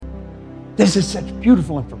This is such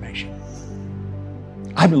beautiful information.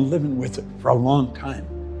 I've been living with it for a long time.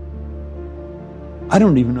 I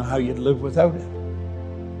don't even know how you'd live without it.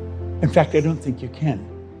 In fact, I don't think you can.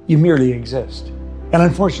 You merely exist. And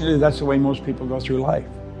unfortunately, that's the way most people go through life.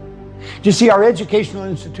 Do you see, our educational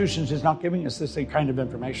institutions is not giving us this kind of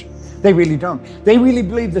information. They really don't. They really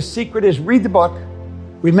believe the secret is read the book,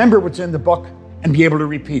 remember what's in the book, and be able to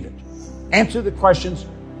repeat it. Answer the questions,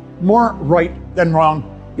 more right than wrong.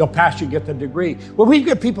 You'll pass, you get the degree. Well, we've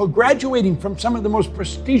got people graduating from some of the most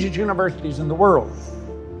prestigious universities in the world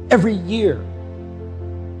every year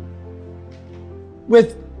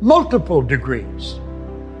with multiple degrees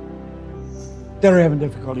that are having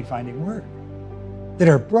difficulty finding work, that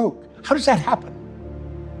are broke. How does that happen?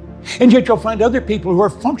 And yet you'll find other people who are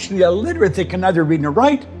functionally illiterate, they can neither read nor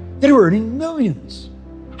write, that are earning millions.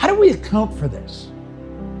 How do we account for this?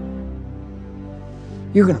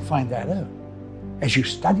 You're going to find that out as you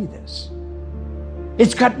study this.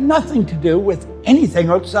 It's got nothing to do with anything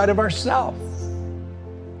outside of ourselves.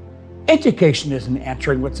 Education isn't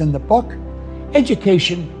answering what's in the book.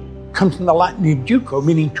 Education comes from the Latin educo,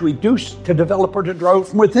 meaning to educe, to develop, or to draw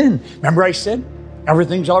from within. Remember I said,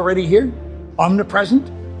 everything's already here, omnipresent?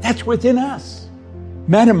 That's within us.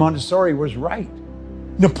 Madame Montessori was right.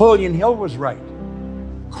 Napoleon Hill was right.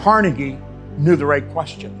 Carnegie knew the right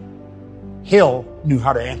question. Hill knew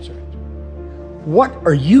how to answer it. What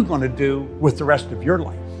are you going to do with the rest of your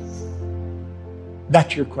life?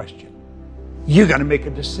 That's your question. You got to make a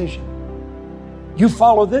decision. You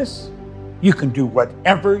follow this, you can do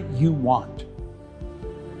whatever you want.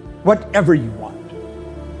 Whatever you want.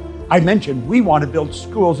 I mentioned we want to build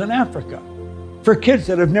schools in Africa for kids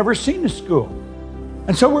that have never seen a school.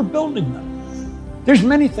 And so we're building them. There's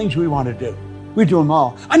many things we want to do. We do them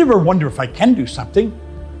all. I never wonder if I can do something.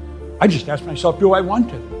 I just ask myself, do I want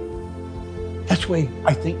to? That's the way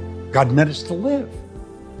I think God meant us to live.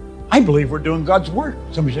 I believe we're doing God's work.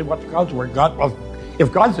 Somebody say, what's God's work? Well,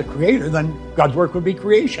 if God's the creator, then God's work would be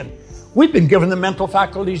creation. We've been given the mental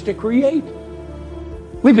faculties to create.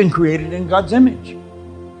 We've been created in God's image.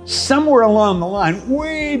 Somewhere along the line,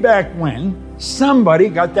 way back when, somebody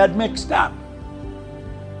got that mixed up.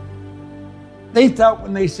 They thought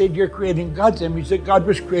when they said you're creating God's image, that God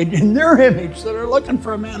was created in their image, so they're looking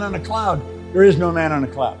for a man on a cloud. There is no man on a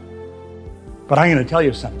cloud. But I'm going to tell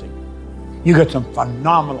you something. You got some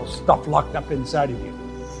phenomenal stuff locked up inside of you.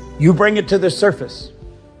 You bring it to the surface,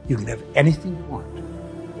 you can have anything you want.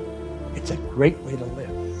 It's a great way to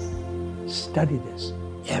live. Study this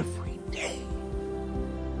every day.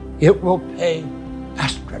 It will pay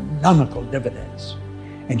astronomical dividends.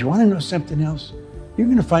 And you want to know something else? You're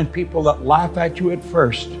going to find people that laugh at you at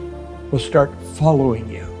first will start following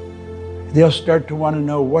you. They'll start to want to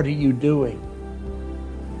know, what are you doing?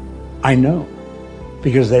 I know,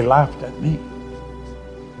 because they laughed at me.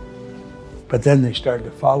 But then they started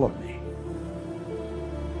to follow me.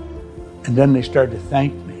 And then they started to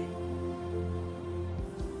thank me.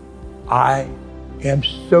 I am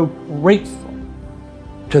so grateful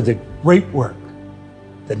to the great work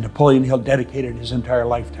that Napoleon Hill dedicated his entire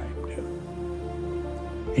lifetime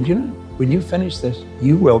to. And you know, when you finish this,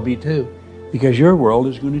 you will be too, because your world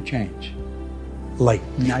is going to change like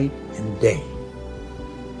night and day.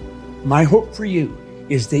 My hope for you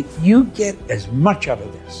is that you get as much out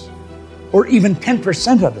of this, or even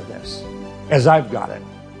 10% out of this, as I've got it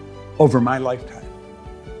over my lifetime.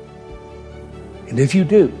 And if you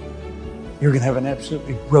do, you're going to have an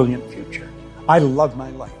absolutely brilliant future. I love my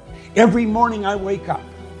life. Every morning I wake up,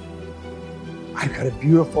 I've got a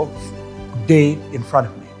beautiful day in front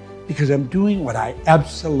of me because I'm doing what I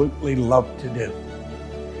absolutely love to do.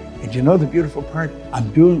 And you know the beautiful part?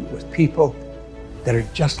 I'm doing it with people that are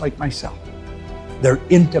just like myself. They're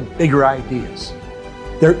into bigger ideas.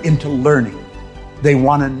 They're into learning. They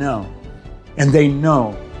want to know. And they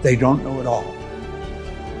know they don't know it all.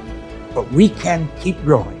 But we can keep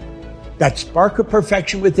growing. That spark of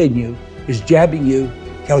perfection within you is jabbing you,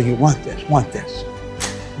 tell you, want this, want this.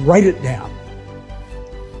 Write it down.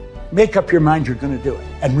 Make up your mind you're going to do it.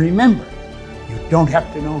 And remember, you don't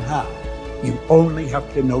have to know how. You only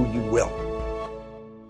have to know you will.